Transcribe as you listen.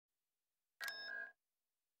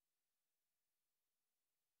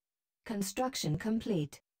Construction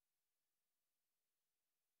complete.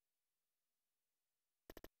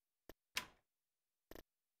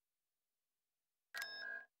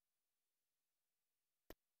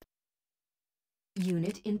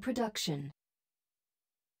 Unit in production.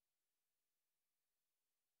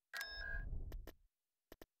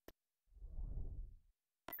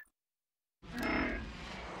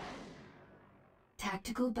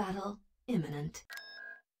 Tactical battle imminent.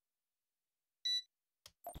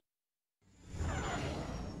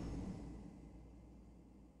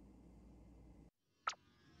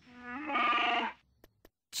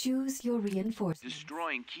 Choose your reinforcements.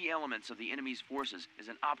 Destroying key elements of the enemy's forces is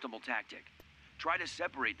an optimal tactic. Try to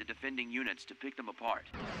separate the defending units to pick them apart.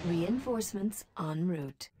 Reinforcements en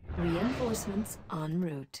route. Reinforcements en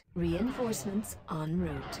route. Reinforcements en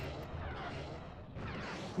route.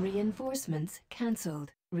 Reinforcements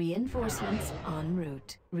cancelled. Reinforcements en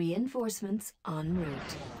route. Reinforcements en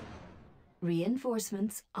route.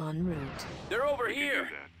 Reinforcements en route. They're over here!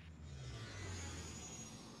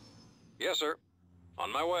 Yes, sir.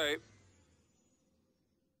 On my way.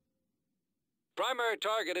 Primary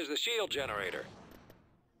target is the shield generator.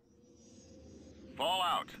 Fall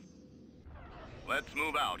out. Let's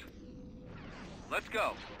move out. Let's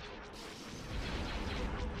go.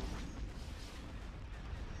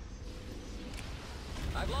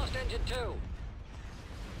 I've lost engine 2.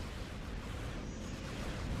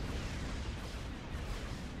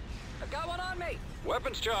 I've got one on me.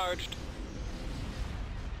 Weapons charged.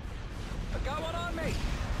 I've got one on me.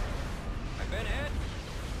 I've been hit.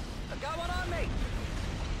 I've got one on me.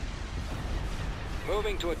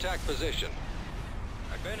 Moving to attack position.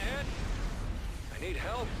 I've been hit. I need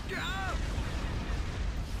help.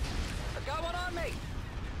 I've got one on me.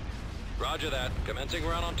 Roger that. Commencing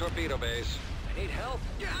run on torpedo base. I need help.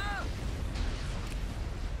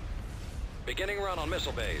 Beginning run on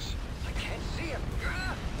missile base. I can't see him.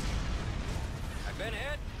 I've been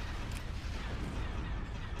hit.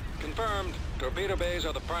 Confirmed. Torpedo bays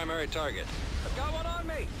are the primary target. I've got one on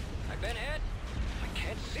me. I've been hit. I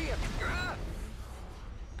can't see him.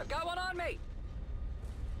 I've got one on me.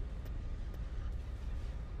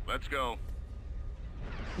 Let's go.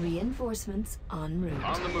 Reinforcements en route.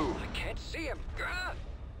 On the move. I can't see him.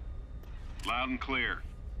 Loud and clear.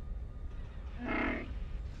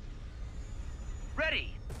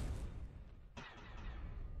 Ready!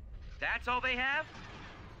 That's all they have?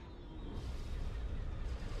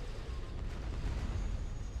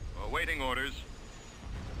 Awaiting orders.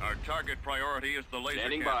 Our target priority is the laser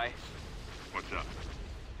Standing cannon. by. What's up?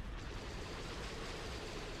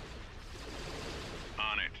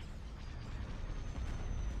 On it.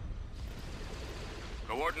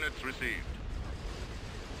 Coordinates received.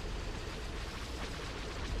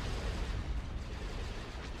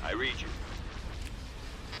 I read you.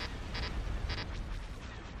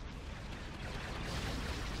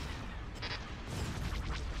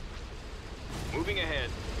 Moving ahead.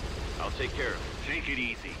 I'll take care of it. Take it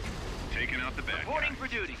easy. Taking out the bad Reporting guys. for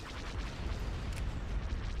duty.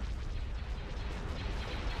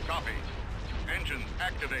 Copy. Engines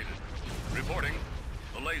activated. Reporting.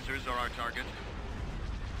 The lasers are our target.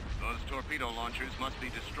 Those torpedo launchers must be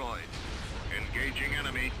destroyed. Engaging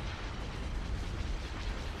enemy.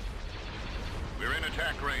 We're in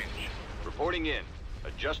attack range. Reporting in.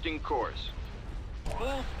 Adjusting course.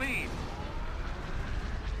 Full speed.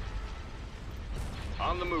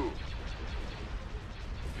 On the move.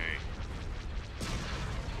 Hey.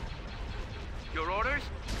 Your orders?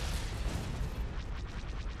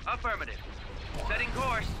 Affirmative. Setting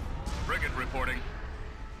course. Frigate reporting.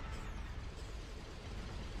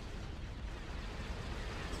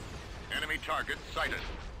 Enemy target sighted.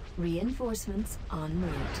 Reinforcements en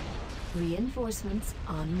route. Reinforcements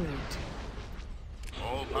en route.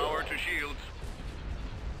 All power to shields.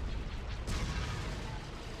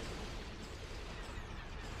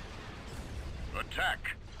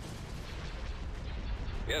 Attack.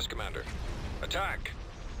 Yes, Commander. Attack.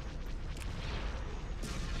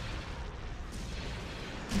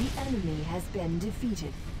 The enemy has been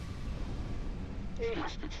defeated.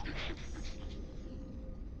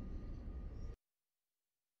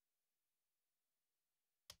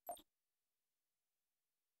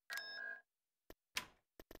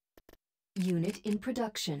 Unit in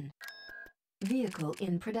production. Vehicle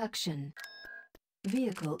in production.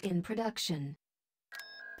 Vehicle in production.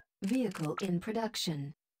 Vehicle in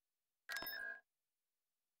production.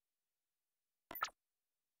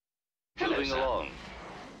 Moving along.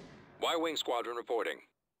 Y-Wing Squadron reporting.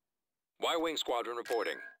 Y-Wing Squadron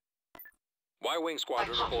reporting. Y-Wing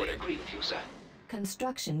Squadron reporting.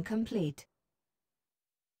 Construction complete.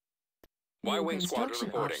 Y New Wing Squadron construction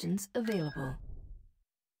reporting. options available.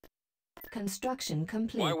 Construction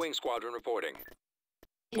complete. Y Wing Squadron reporting.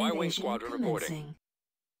 Y Wing Invasion Squadron reporting. commencing.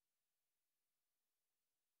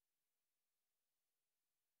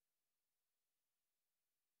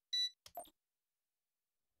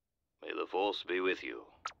 May the Force be with you.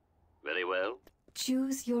 Very well.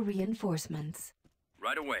 Choose your reinforcements.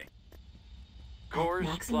 Right away. Course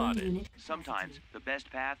Maximum plotted. unit Sometimes capacity. the best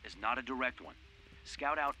path is not a direct one.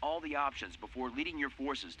 Scout out all the options before leading your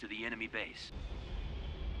forces to the enemy base.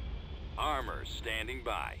 Armor standing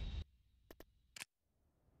by.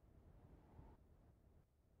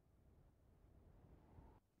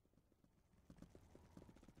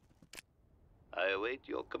 I await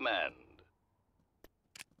your command.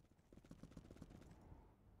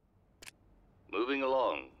 Moving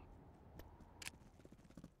along.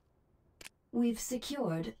 We've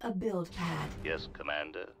secured a build pad. Yes,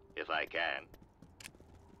 Commander, if I can.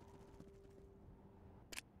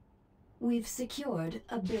 We've secured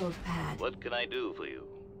a build pad. What can I do for you?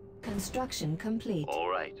 Construction complete. All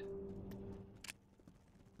right.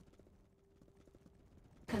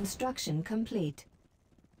 Construction complete.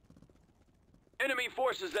 Enemy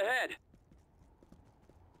forces ahead.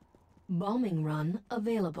 Bombing run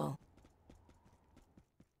available.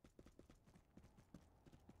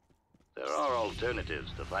 There are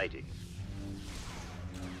alternatives to fighting.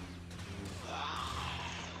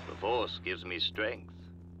 The Force gives me strength.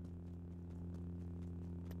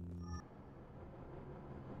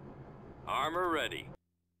 Armor ready.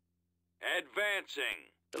 Advancing.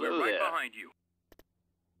 Hello We're right there. behind you.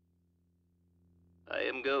 I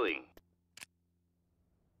am going.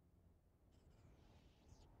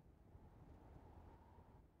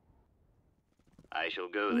 I shall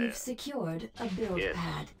go there. We've secured a build Yes.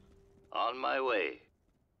 pad. On my way.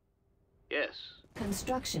 Yes.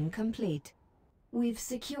 Construction complete. We've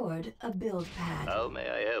secured a build pad. How may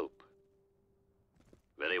I help?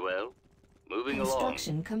 Very well. Moving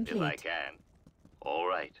Construction along, complete. if I can. All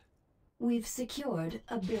right. We've secured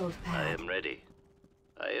a build I pad. am ready.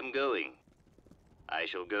 I am going. I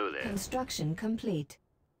shall go there. Construction complete.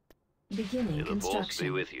 Beginning May the Force be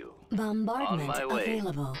construction. with you. Bombardment On my way.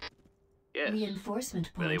 available. Yes.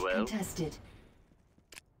 Reinforcement Very point well. contested.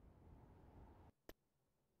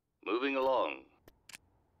 Moving along.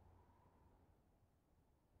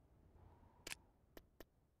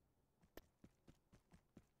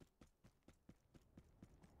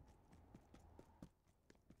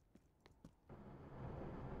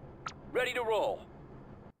 Ready to roll.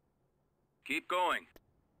 Keep going.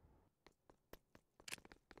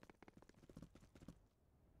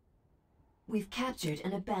 We've captured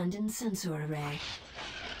an abandoned sensor array.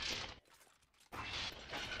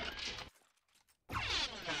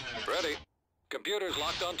 Ready. Computers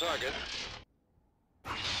locked on target.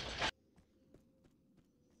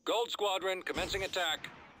 Gold Squadron commencing attack.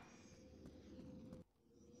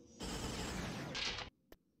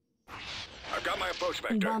 I've got my approach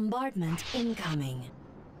vector. Bombardment incoming.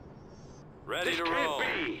 Ready to roll.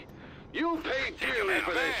 be! You paid dearly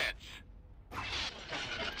for this!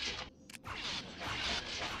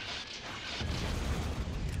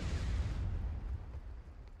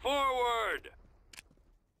 Forward!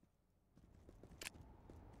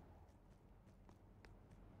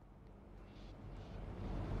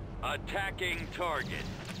 Attacking target.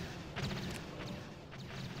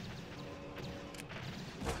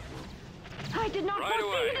 I did not Right foresee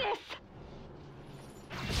away. this!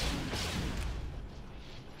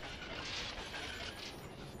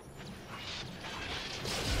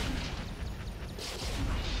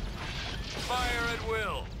 Fire at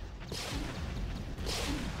will.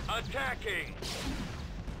 Attacking.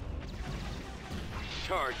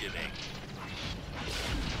 Targeting.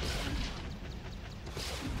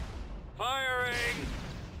 Firing.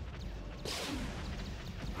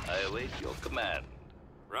 I await your command.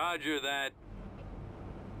 Roger that.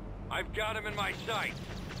 I've got him in my sight.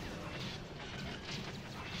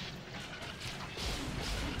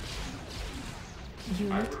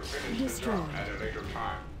 Unit destroyed. a later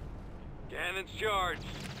time. Cannons charged.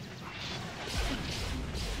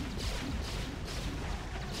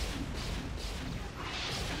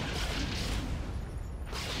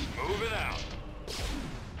 Moving out.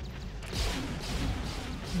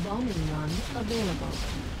 Bombing run available.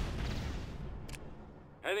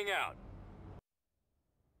 Heading out.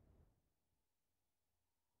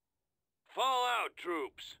 Fall out,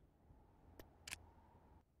 troops.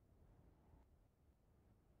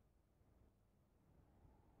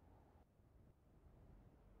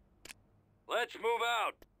 Let's move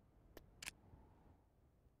out.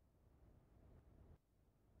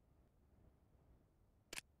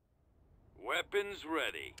 Weapons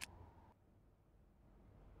ready.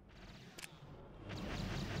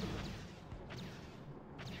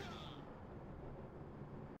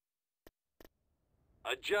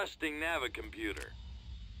 Adjusting navicomputer.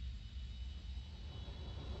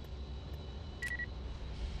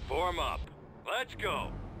 Form up. Let's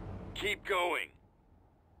go. Keep going.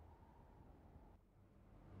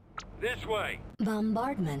 This way.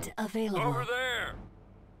 Bombardment available. Over there.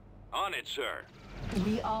 On it, sir.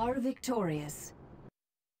 We are victorious.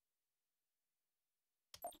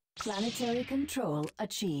 Planetary control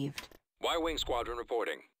achieved. Y-Wing Squadron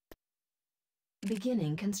reporting.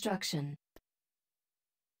 Beginning construction.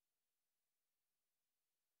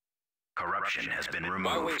 Corruption has been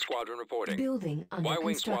removed. Y-Wing Squadron reporting. Building under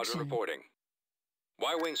Y-Wing construction. Squadron reporting.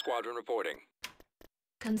 Y-Wing Squadron reporting. Y-Wing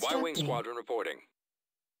Constructing. Squadron reporting.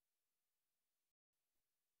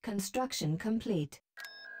 Construction complete.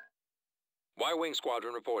 Y-Wing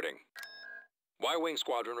Squadron reporting. Y-Wing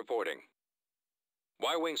Squadron reporting.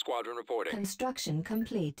 Y-Wing Squadron reporting. Construction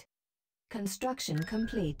complete. Construction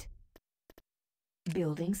complete.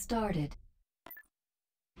 Building started.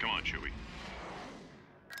 Come on, Chewie.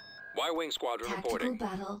 Y-Wing Squadron Tactical reporting.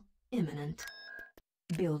 battle imminent.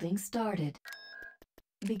 Building started.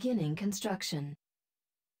 Beginning construction.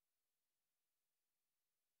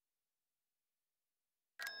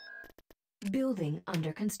 Building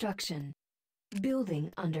under construction.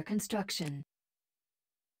 Building under construction.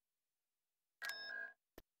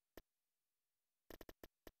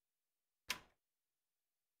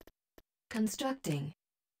 Constructing.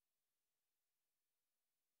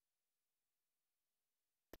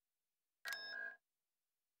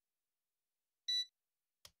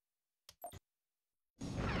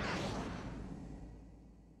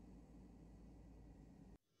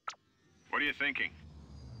 What are you thinking?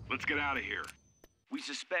 Let's get out of here. We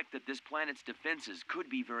suspect that this planet's defenses could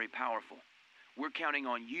be very powerful. We're counting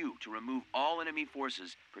on you to remove all enemy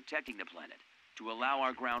forces protecting the planet, to allow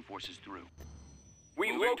our ground forces through.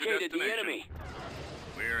 We've Moving to located the destination. enemy.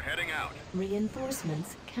 We're heading out.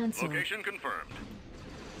 Reinforcements cancelled. Location confirmed.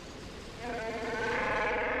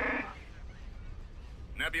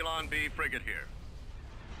 Nebulon B frigate here.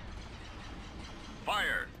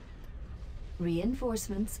 Fire!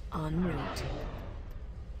 Reinforcements en route.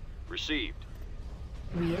 Received.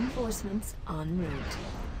 Reinforcements en route.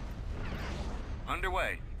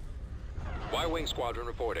 Underway. Y-Wing Squadron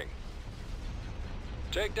reporting.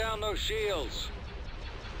 Take down those shields.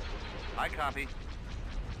 I copy.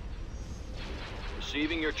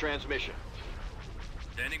 Receiving your transmission.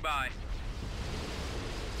 Standing by.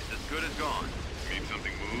 It's as good as gone. Mean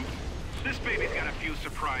something moved? This baby's got a few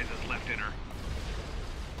surprises left in her.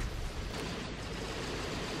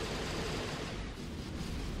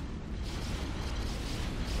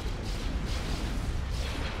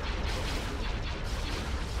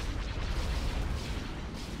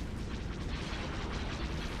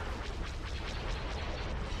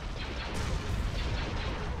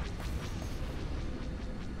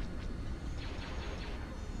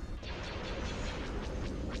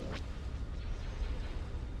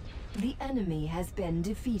 The enemy has been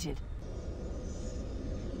defeated.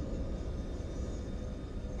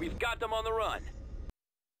 We've got them on the run.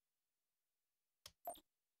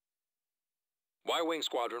 Y-Wing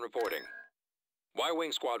Squadron reporting.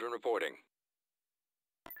 Y-Wing Squadron reporting.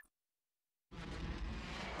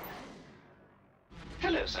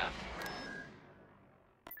 Hello, sir.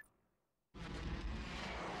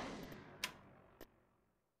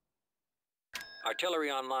 Artillery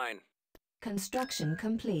online. Construction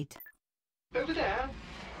complete. Over there.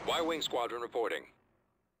 Y-Wing Squadron reporting.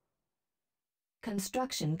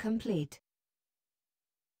 Construction complete.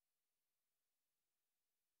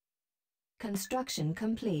 Construction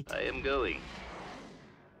complete. I am going.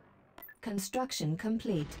 Construction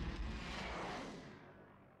complete.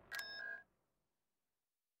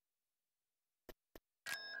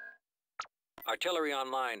 Artillery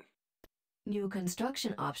online. New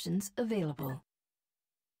construction options available.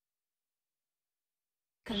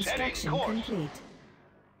 Construction course. complete.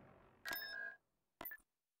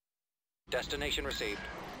 Destination received.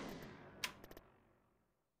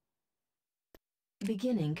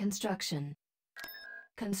 Beginning construction.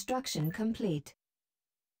 Construction complete.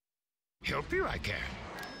 Help you I can.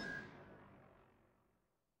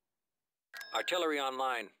 Artillery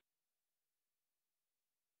online.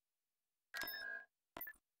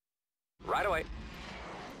 Right away.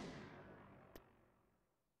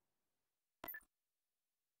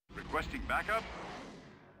 Requesting backup?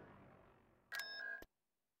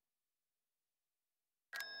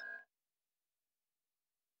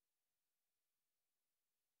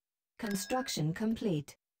 Construction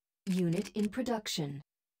complete. Unit in production.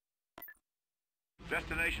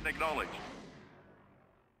 Destination acknowledged.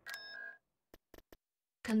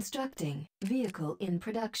 Constructing. Vehicle in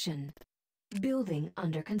production. Building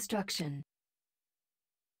under construction.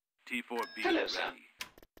 T4B Hello, ready. sir.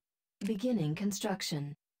 Beginning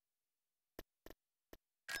construction.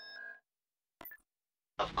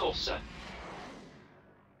 Of course, sir.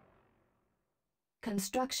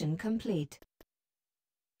 Construction complete.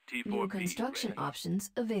 T4B New construction ready.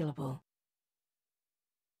 options available.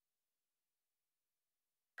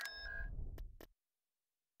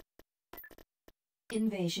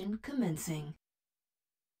 Invasion commencing.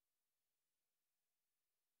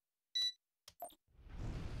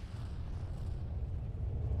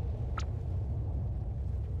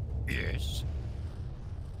 Yes?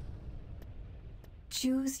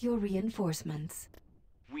 Choose your reinforcements.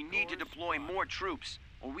 We need to deploy more troops,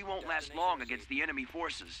 or we won't last long against the enemy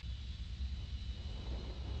forces.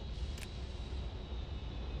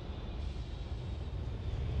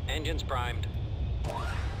 Engines primed.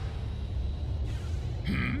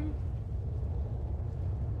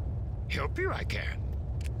 Help you I can.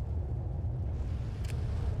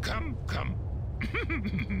 Come, come.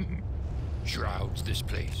 Shrouds this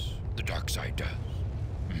place. The dark side does.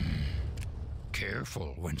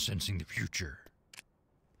 Careful when sensing the future.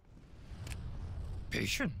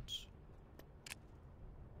 Patience.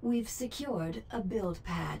 We've secured a build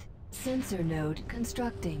pad. Sensor node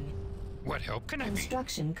constructing. What help can I be?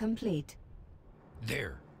 Construction complete.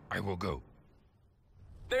 There, I will go.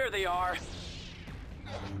 There they are.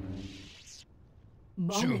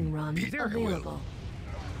 Bombing Soon. run Be there, I will. available.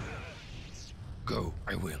 Go,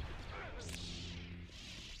 I will.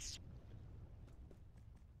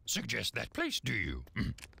 Suggest that place, do you?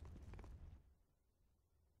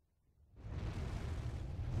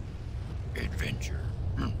 Adventure.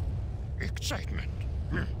 Excitement.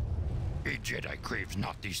 A Jedi craves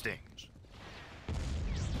not these things.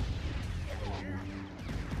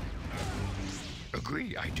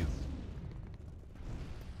 Agree, I do.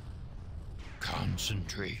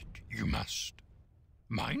 Concentrate, you must.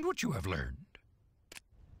 Mind what you have learned.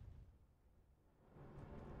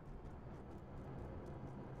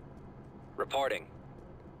 Reporting.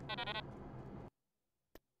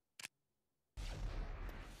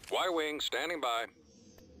 Y-wing standing by.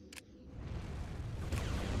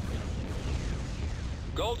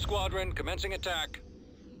 Gold Squadron commencing attack.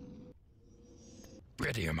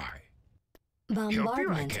 Ready am I.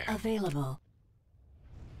 Bombardment can. available.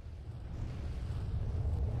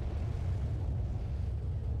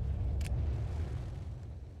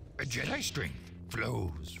 A Jedi strength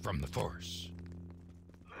flows from the Force.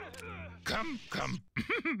 Come, come.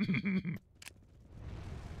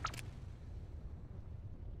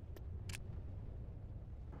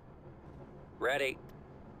 Ready.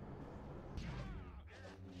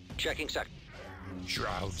 Checking sec.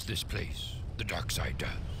 Shrouds this place. The dark side does.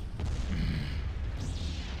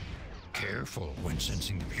 Careful when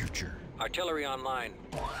sensing the future. Artillery online.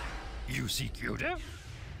 You seek Yoda?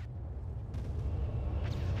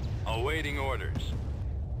 Awaiting orders.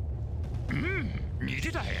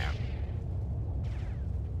 Needed I am.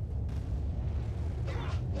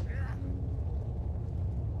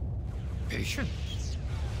 Patience.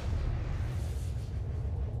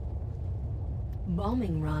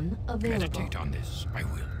 Bombing run available. Meditate on this, I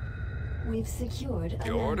will. We've secured a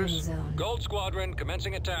Your landing orders. zone. Gold Squadron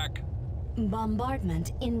commencing attack.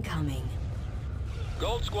 Bombardment incoming.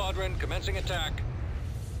 Gold Squadron commencing attack.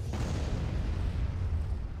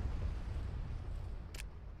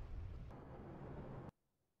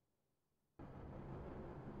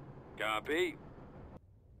 Copy.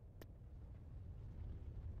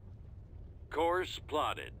 Course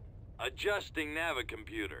plotted. Adjusting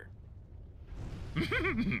navicomputer.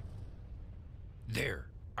 There,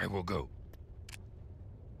 I will go.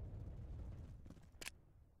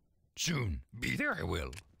 Soon, be there I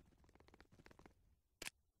will.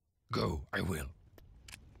 Go, I will.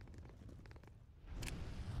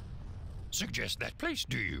 Suggest that place,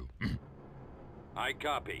 do you? I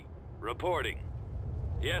copy. Reporting.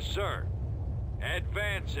 Yes, sir.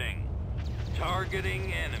 Advancing.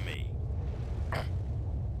 Targeting enemy.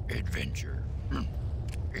 Adventure.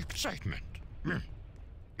 Excitement.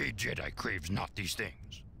 A Jedi craves not these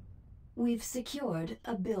things. We've secured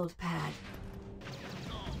a build pad.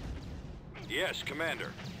 Yes,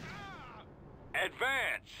 Commander.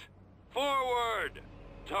 Advance! Forward!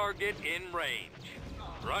 Target in range.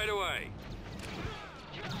 Right away.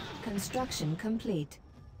 Construction complete.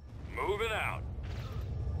 Moving out.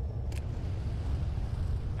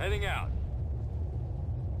 Heading out.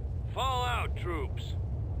 Fall out, troops.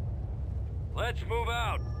 Let's move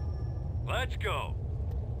out. Let's go.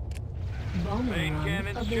 Bombing Main run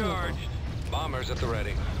cannons available. charged. Bombers at the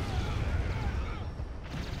ready.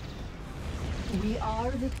 We are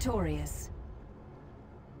victorious.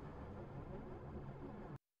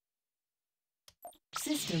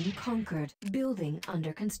 System conquered. Building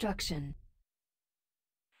under construction.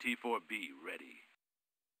 T4B ready.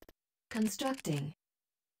 Constructing.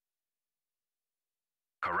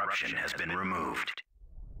 Corruption has been removed.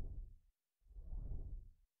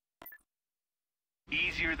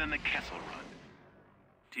 Easier than the Kessel Run.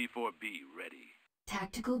 T4B ready.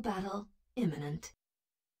 Tactical battle imminent.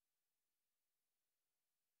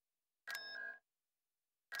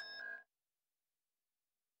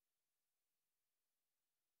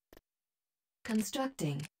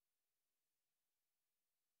 Constructing.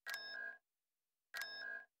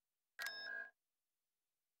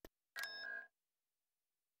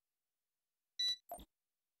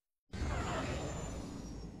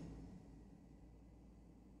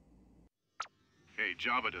 Hey,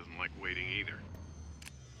 Java doesn't like waiting either.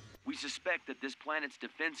 We suspect that this planet's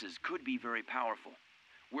defenses could be very powerful.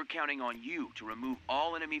 We're counting on you to remove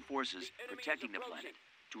all enemy forces protecting the planet,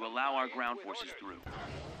 to allow our ground forces through.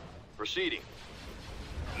 Proceeding.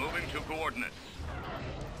 Moving to coordinates.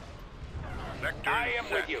 Vector I am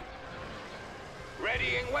set. with you.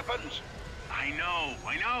 Readying weapons. I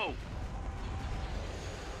know.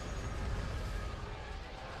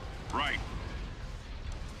 Right.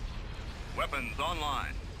 Weapons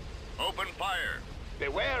online. Open fire.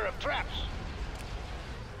 Beware of traps.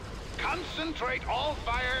 Concentrate all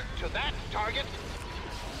fire to that target.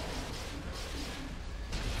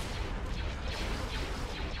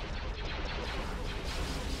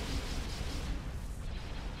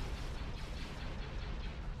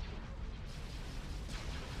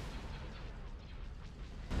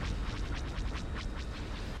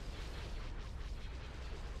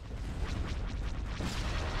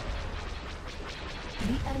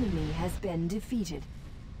 The enemy has been defeated.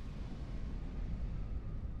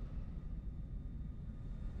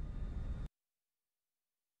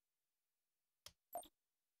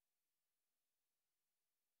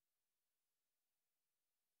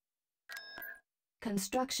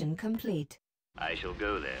 Construction complete. I shall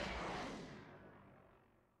go there.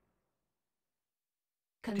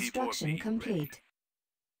 Construction T4B complete.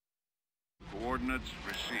 Coordinates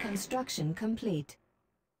received. Construction complete.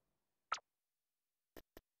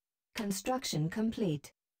 Construction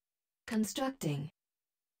complete. Constructing.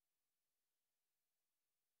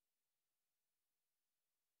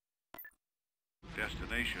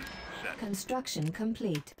 Destination set. Construction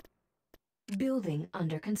complete. Building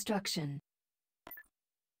under construction.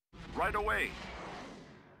 Right away.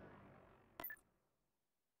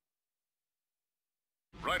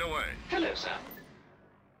 Right away. Hello, sir.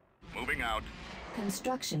 Moving out.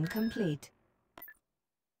 Construction complete.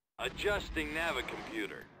 Adjusting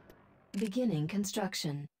navicomputer. Beginning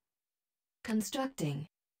construction. Constructing.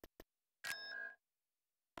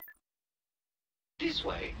 This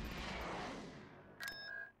way.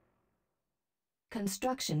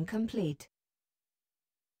 Construction complete.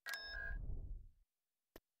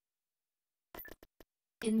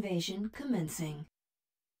 Invasion commencing.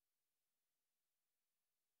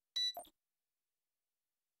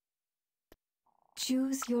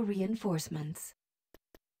 Choose your reinforcements.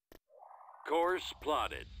 Course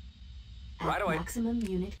plotted. At Right away. maximum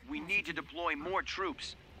unit. We need to deploy more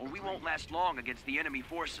troops, or we won't last long against the enemy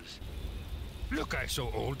forces. Look I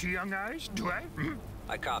so old to young eyes, do I? Hmm?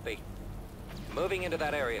 I copy. Moving into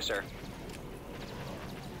that area, sir.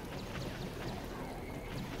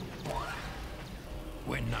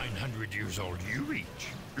 When 900 years old you reach,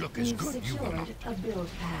 look as We've good you will not. secured a build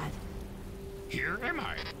pad. Here am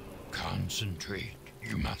I. Concentrate,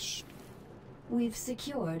 you must. We've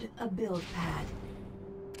secured a build pad.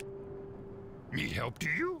 Need help, do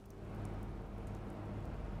you?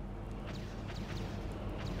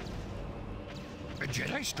 A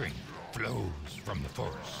Jedi strength flows from the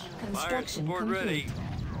Force. Construction support complete. ready.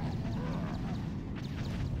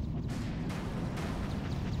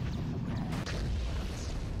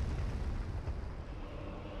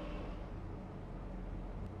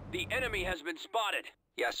 The enemy has been spotted.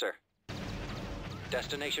 Yes, sir.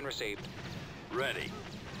 Destination received. Ready.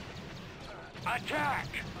 Attack!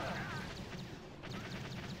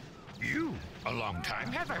 You, a long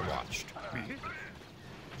time have I watched.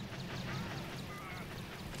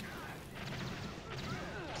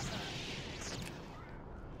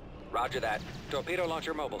 Roger that. Torpedo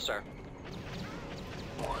launcher mobile, sir.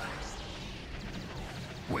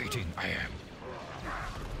 Waiting I am.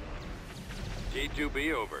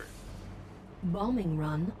 T2B over. Bombing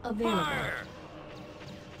run available. Fire!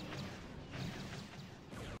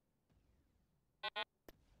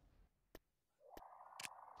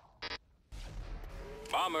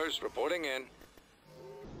 Towers reporting in.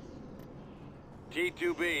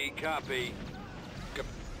 T2B, copy.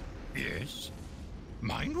 Yes?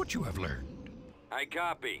 Mind what you have learned. I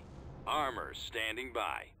copy. Armor standing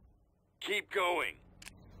by. Keep going.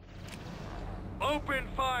 Open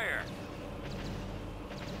fire!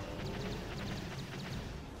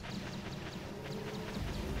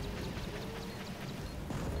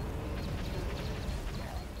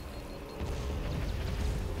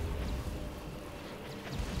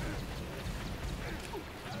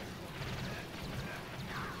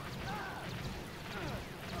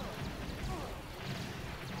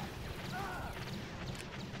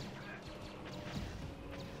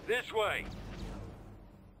 This way.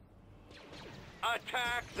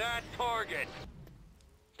 Attack that target.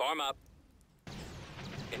 Form up.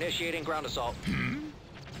 Initiating ground assault.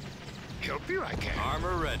 Help you I can.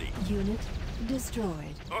 Armor ready. Unit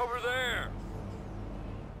destroyed. Over there.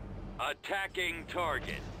 Attacking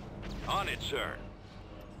target. On it, sir.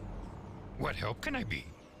 What help can I be?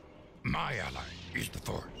 My ally is the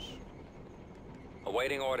Force.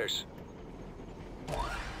 Awaiting orders.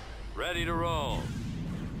 Ready to roll.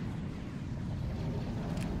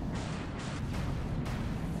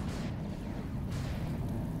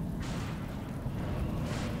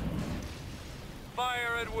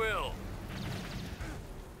 Fire at will.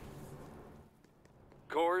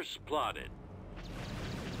 Course plotted.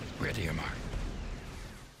 Ready am I.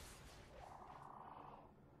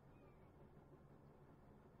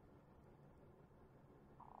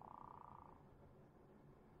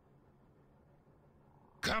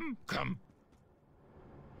 Come.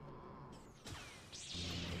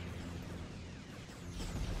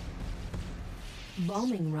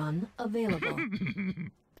 Bombing run available.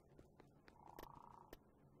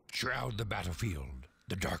 Shroud the battlefield.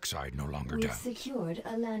 The dark side no longer We've down. secured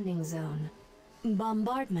a landing zone.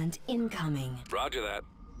 Bombardment incoming. Roger that.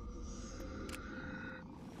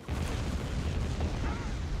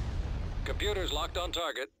 Computers locked on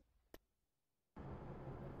target.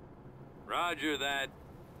 Roger that.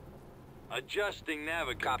 Adjusting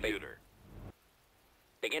navicomputer.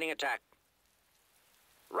 Beginning attack.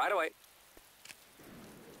 Right away.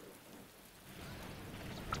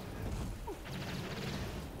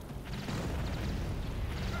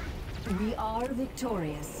 We are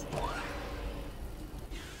victorious.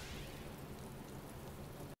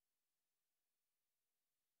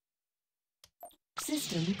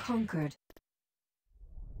 System conquered.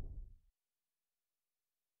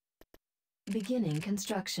 Beginning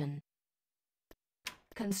construction.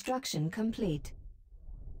 Construction complete.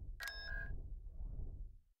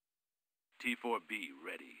 T4B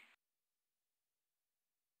ready.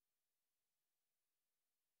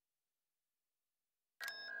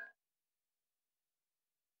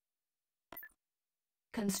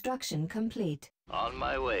 Construction complete. On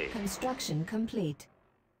my way. Construction complete.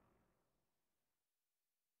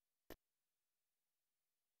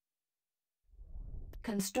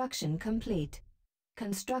 Construction complete.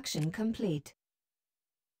 Construction complete.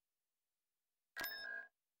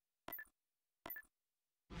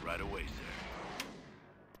 Right away, sir.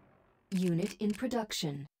 Unit in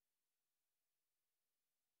production.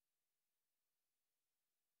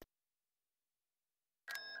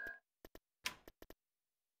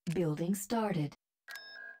 Building started.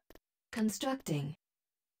 Constructing.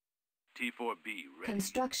 T4B ready.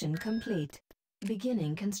 Construction complete.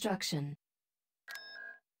 Beginning construction.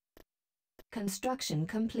 Construction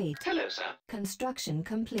complete. Hello, sir. Construction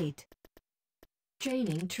complete.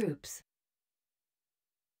 Training troops.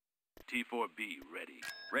 T4B ready.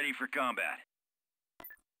 Ready for combat.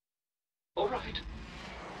 All right.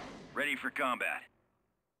 Ready for combat.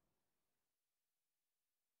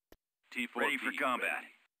 T4B ready for combat.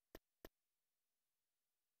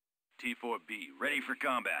 T4B ready for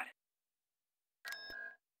combat.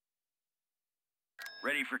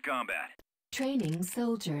 Ready for combat. Training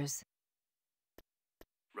soldiers.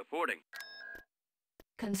 Reporting.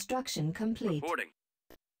 Construction complete. Reporting.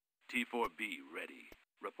 T4B ready.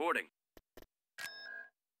 Reporting.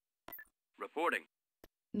 Reporting.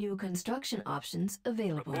 New construction options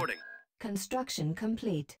available. Reporting. Construction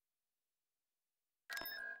complete.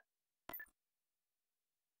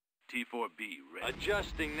 T4B ready.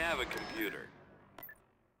 Adjusting navicomputer.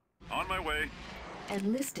 On my way.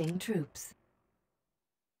 Enlisting troops.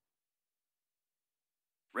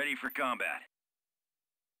 Ready for combat.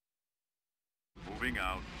 Moving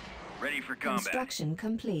out. Ready for combat. Construction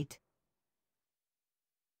complete.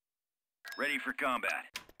 Ready for combat.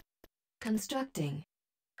 Constructing.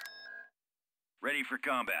 Ready for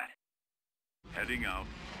combat. Heading out.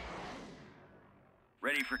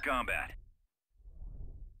 Ready for combat.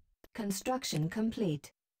 Construction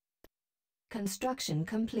complete. Construction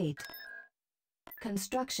complete.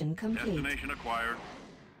 Construction complete. Destination acquired.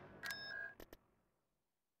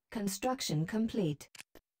 Construction complete.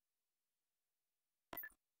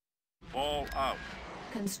 Fall out.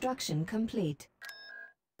 Construction complete.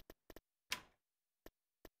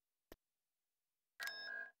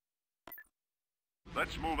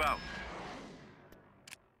 Let's move out.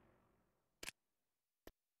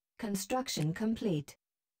 Construction complete.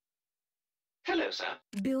 Hello, sir.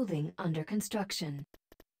 Building under construction.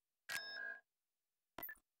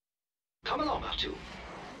 Come along, Ep2.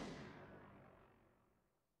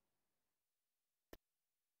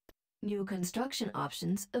 New construction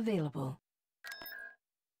options available.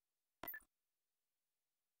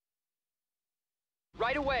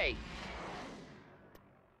 Right away.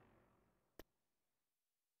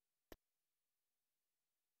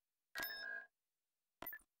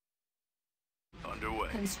 Underway.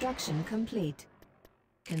 Construction complete.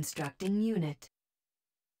 Constructing unit.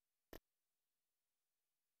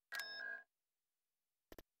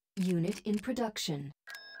 Unit in production.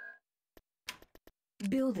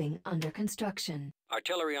 Building under construction.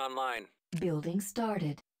 Artillery online. Building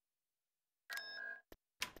started.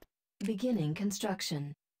 Beginning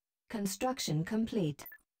construction. Construction complete.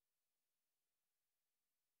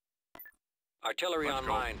 Artillery Let's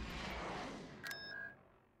go. online.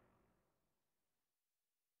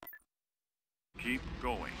 Keep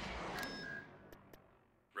going.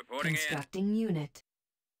 Reporting in. Constructing unit.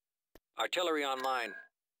 Artillery online.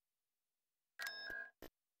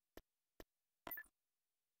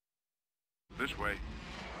 This way.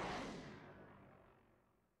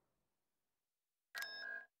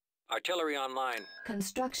 Artillery online.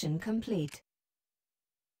 Construction complete.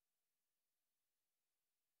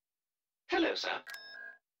 Hello, sir.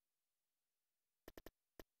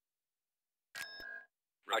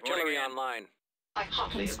 Artillery online. I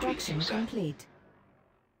hardly agree with Construction you, sir. complete.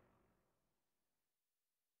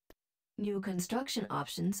 New construction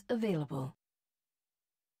options available.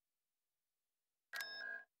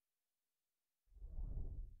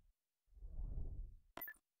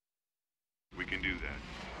 We can do that.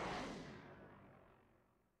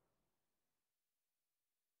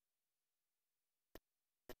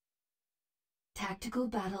 Tactical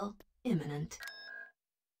battle imminent.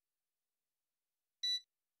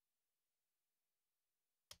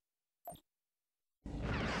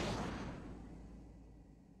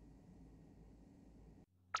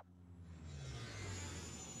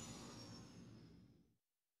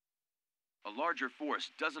 A larger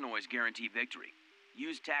force doesn't always guarantee victory.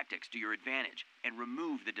 Use tactics to your advantage and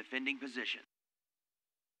remove the defending position.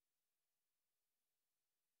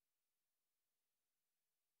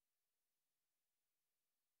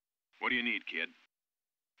 What do you need, kid?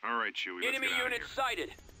 All right, Chewie, let's Enemy get out of unit here. sighted.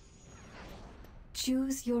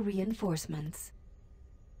 Choose your reinforcements.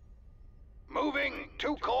 Moving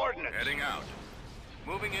to coordinates. Heading out.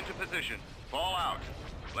 Moving into position. Fall out.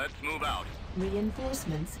 Let's move out.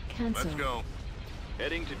 Reinforcements cancelled. Let's go.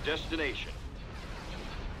 Heading to destination.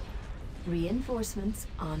 Reinforcements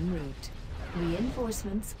en route.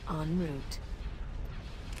 Reinforcements en route.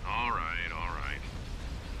 All right, all right.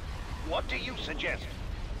 What do you suggest?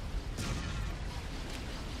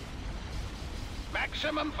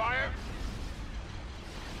 Maximum fire.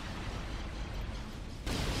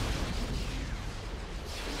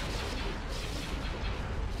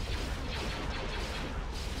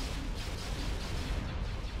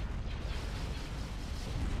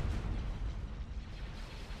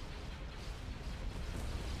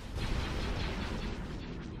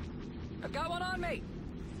 I've got one on me.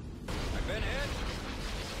 I've been hit.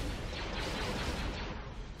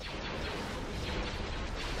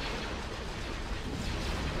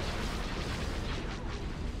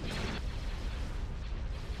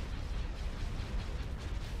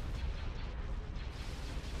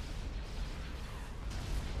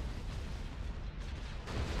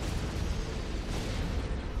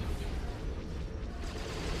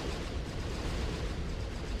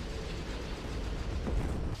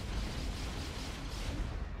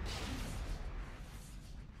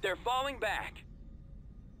 They're falling back.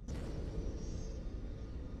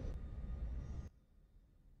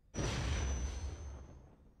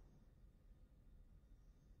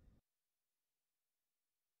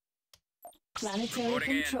 Planetary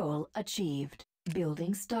Reporting in. control achieved.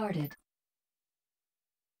 Building started.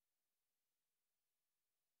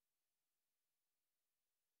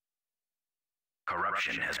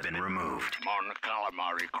 Corruption has been removed. Mon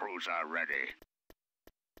calamari crews are ready.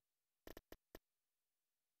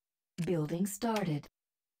 Building started.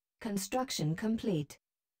 Construction complete.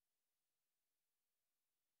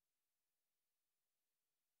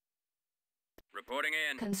 Reporting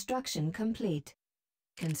in. Construction complete.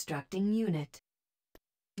 Constructing unit.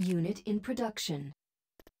 Unit in production.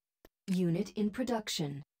 Unit in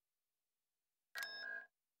production.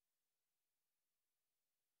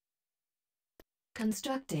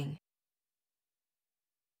 Constructing.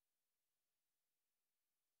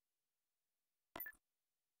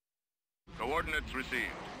 Coordinates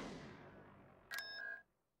received.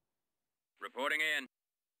 Reporting in.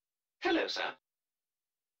 Hello, sir.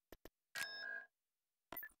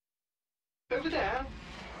 Over there.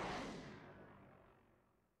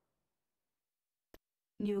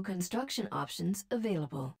 New construction options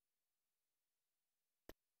available.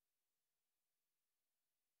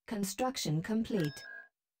 Construction complete.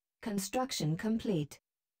 Construction complete.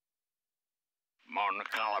 Mon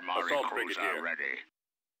Calamari Assault crews Brigadier. are ready.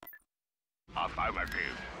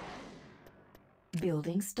 Affirmative.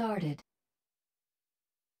 Building started.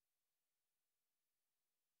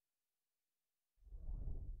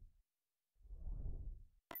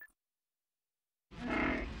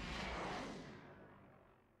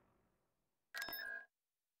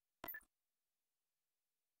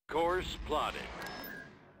 Course plotted.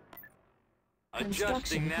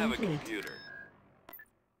 Construction Adjusting complete. navigomputer.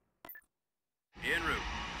 En route.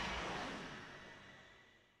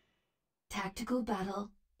 Tactical battle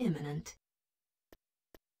imminent.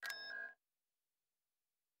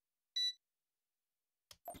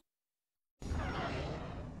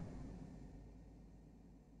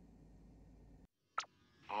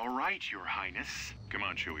 All right, Your Highness. Come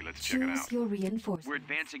on, Chewie, let's check it Choose out. your reinforcements. We're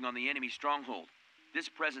advancing on the enemy stronghold. This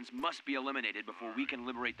presence must be eliminated before we can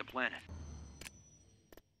liberate the planet.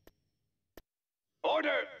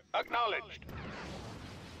 Order acknowledged.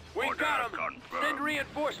 We Order got 'em. confirmed. Send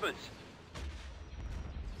reinforcements.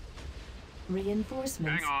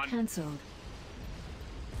 Reinforcements Hang on. cancelled.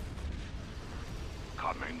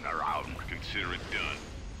 Coming around. Consider it done.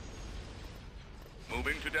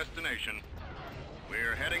 Moving to destination.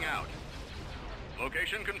 We're heading out.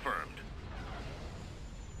 Location confirmed.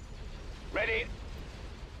 Ready.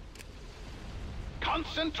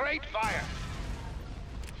 Concentrate fire.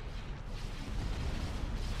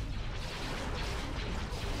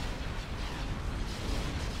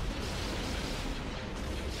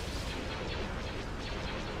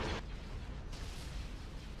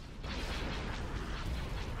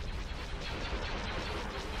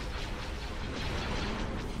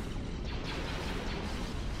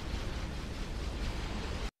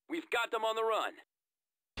 We've got them on the run.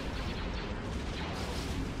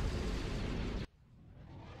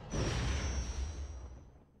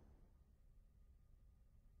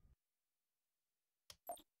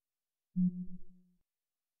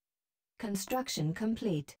 Construction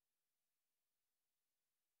complete.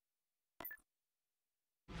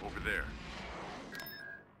 Over there.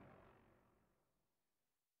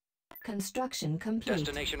 Construction complete.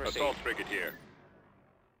 Destination received. Assault Brigadier.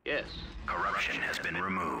 Yes. Corruption has been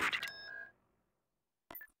removed.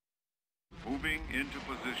 Moving into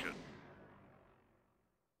position.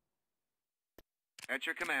 At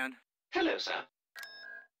your command. Hello, sir.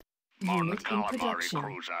 Mon Unit in Calamari production.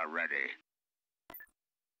 crews are ready.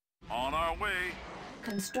 On our way.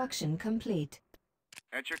 Construction complete.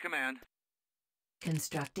 At your command.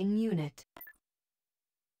 Constructing unit.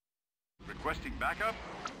 Requesting backup.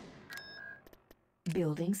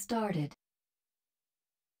 Building started.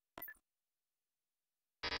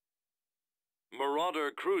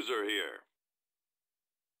 Marauder cruiser here.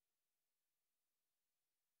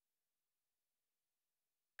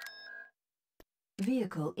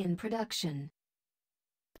 Vehicle in production.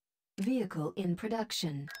 Vehicle in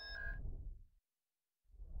production.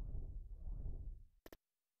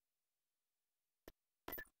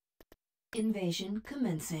 Invasion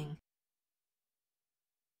commencing.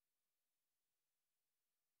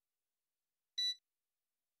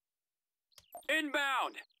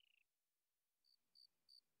 Inbound!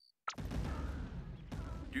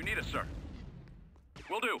 Do you need us, sir?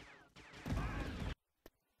 Will do.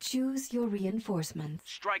 Choose your reinforcements.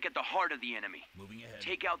 Strike at the heart of the enemy. Moving ahead.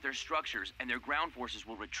 Take out their structures, and their ground forces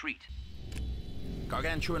will retreat.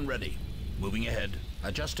 Gargantuan ready. Moving ahead.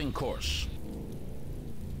 Adjusting course.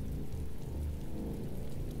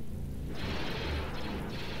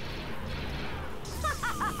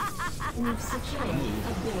 We've secured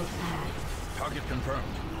a build pad. Target confirmed.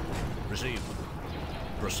 Received.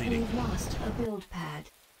 Proceeding. We've lost a build pad.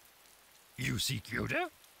 You seek Yoda?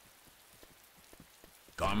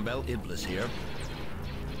 Gombel Iblis here.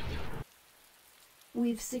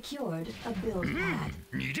 We've secured a build pad.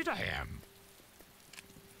 Needed I am.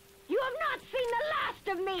 You have not seen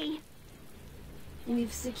the last of me!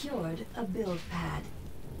 We've secured a build pad.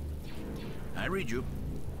 I read you.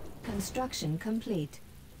 Construction complete.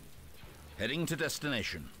 Heading to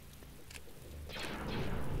destination.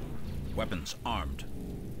 Weapons armed.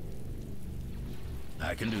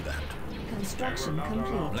 I can do that. Construction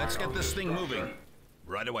complete. Let's get this thing moving.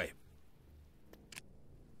 Right away.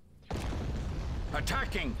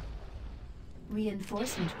 Attacking!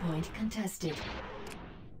 Reinforcement point contested.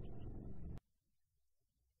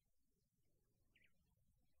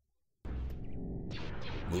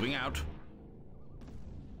 Moving out.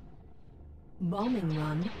 Bombing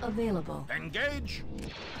run available. Engage!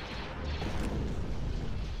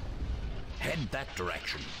 Head that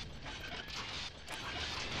direction.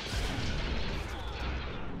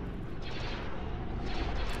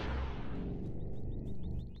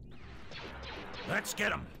 Let's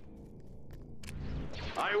get him.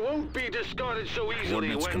 I won't be discarded so easily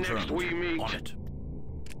Coordinates when confirmed. next we meet. On it.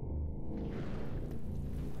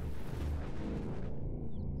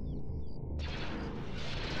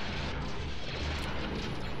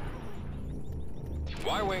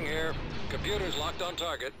 Y-wing here. Computer's locked on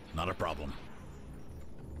target. Not a problem.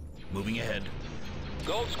 Moving ahead.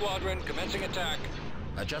 Gold Squadron commencing attack.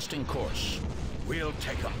 Adjusting course. We'll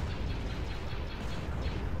take them.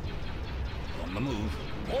 On the move.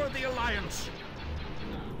 For the Alliance!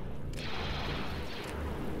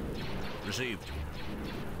 Received.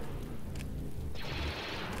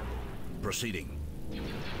 Proceeding.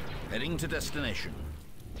 Heading to destination.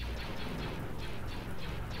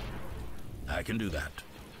 I can do that.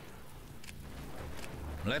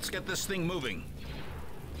 Let's get this thing moving.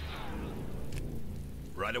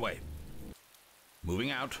 Right away.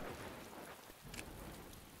 Moving out.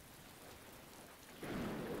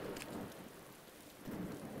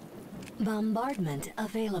 Bombardment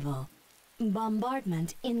available.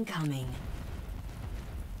 Bombardment incoming.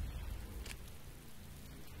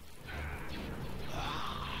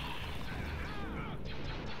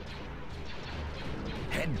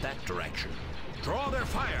 Head that direction. Draw their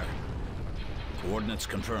fire. Coordinates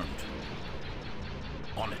confirmed.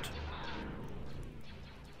 On it.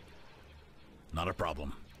 Not a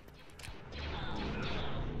problem.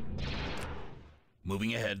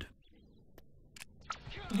 Moving ahead.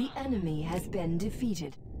 The enemy has been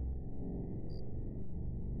defeated.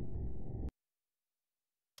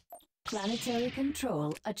 Planetary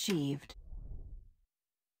control achieved.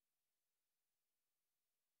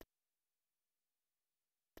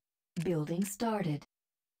 Building started.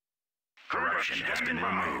 Corruption has been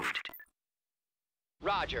removed.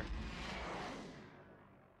 Roger.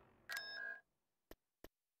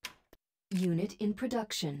 Unit in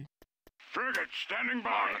production. Frigate standing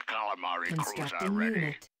by. Calamari cruiser Constructing ready.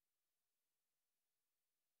 unit.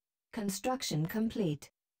 Construction complete.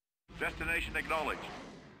 Destination acknowledged.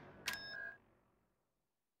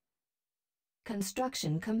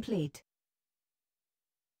 Construction complete.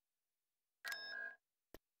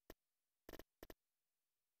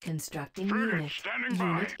 Constructing Frigate unit. standing by.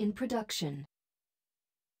 Unit in production.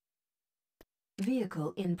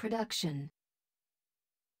 Vehicle in production.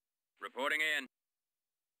 Reporting in.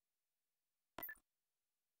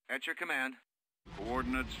 At your command.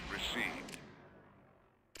 Coordinates received.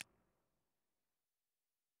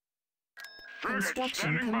 Frigate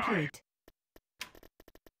Construction standing by. complete.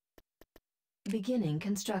 Beginning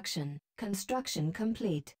construction. Construction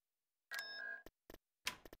complete.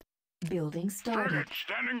 Building started. Frigate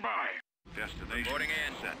standing by. Destination Reporting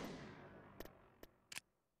in. set.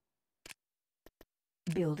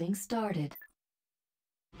 Building started.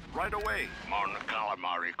 Right away. Mon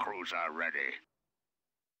Calamari cruiser ready.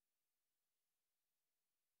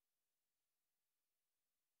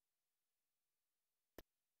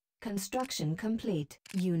 Construction complete.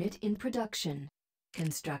 Unit in production.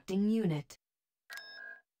 Constructing unit.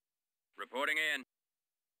 Reporting in.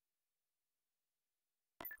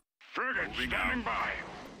 Frigate Moving standing by.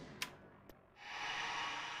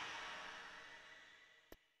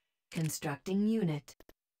 Constructing unit.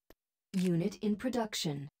 Unit in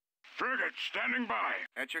production. Frigate standing by.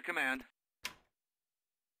 At your command.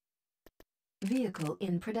 Vehicle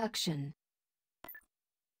in production.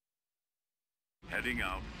 Heading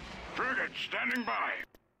out. Frigate standing by.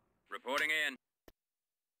 Reporting in.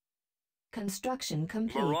 Construction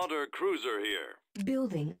complete. Marauder cruiser here.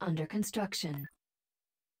 Building under construction.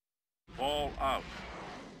 Fall out.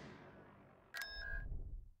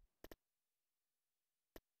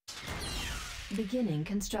 Beginning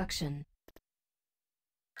construction.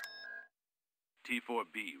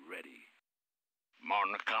 T4B ready.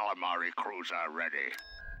 Mon Calamari cruiser ready.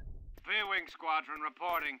 V-Wing Squadron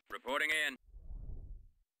reporting. Reporting in.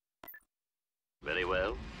 Very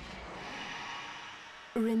well.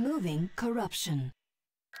 Removing corruption.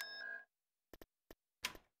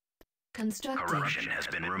 Constructing. Corruption has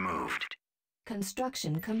been removed.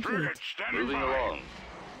 Construction complete. Frigate standing Moving by. along.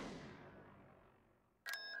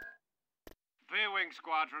 V-Wing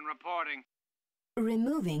Squadron reporting.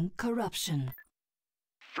 Removing corruption.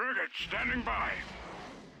 Frigate standing by.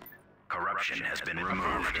 Corruption has been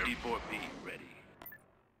removed. D4P ready.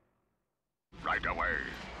 Right away.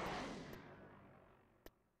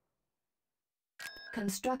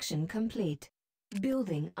 Construction complete.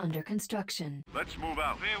 Building under construction. Let's move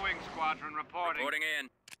out. V-Wing Squadron reporting. Reporting in.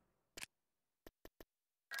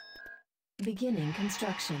 Beginning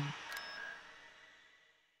construction.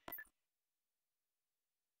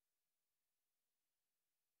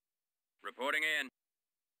 Reporting in.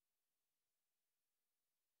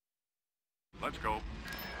 Let's go.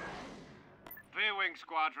 V-Wing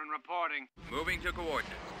Squadron reporting. Moving to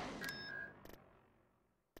coordinates.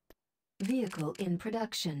 Vehicle in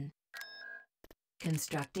production.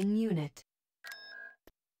 Constructing unit.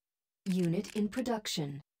 Unit in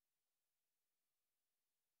production.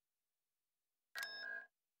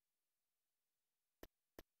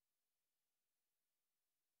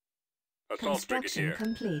 Construction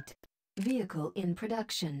complete. Vehicle in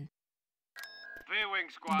production. V-Wing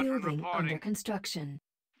Squadron Building reporting. under construction.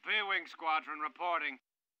 V-Wing Squadron reporting.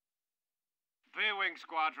 V-Wing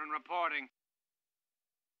Squadron reporting.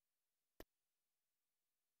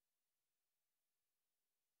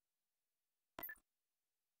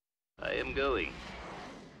 I am going.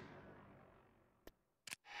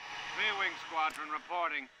 V-Wing Squadron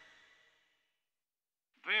reporting.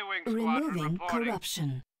 V-Wing Squadron Removing reporting.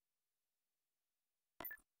 corruption.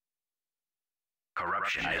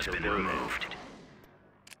 Corruption has been removed.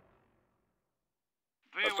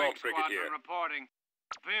 V-Wing Assault frigate Squadron here. reporting.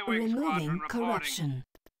 V-Wing Squadron Removing reporting. corruption.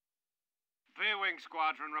 V-Wing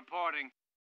Squadron reporting.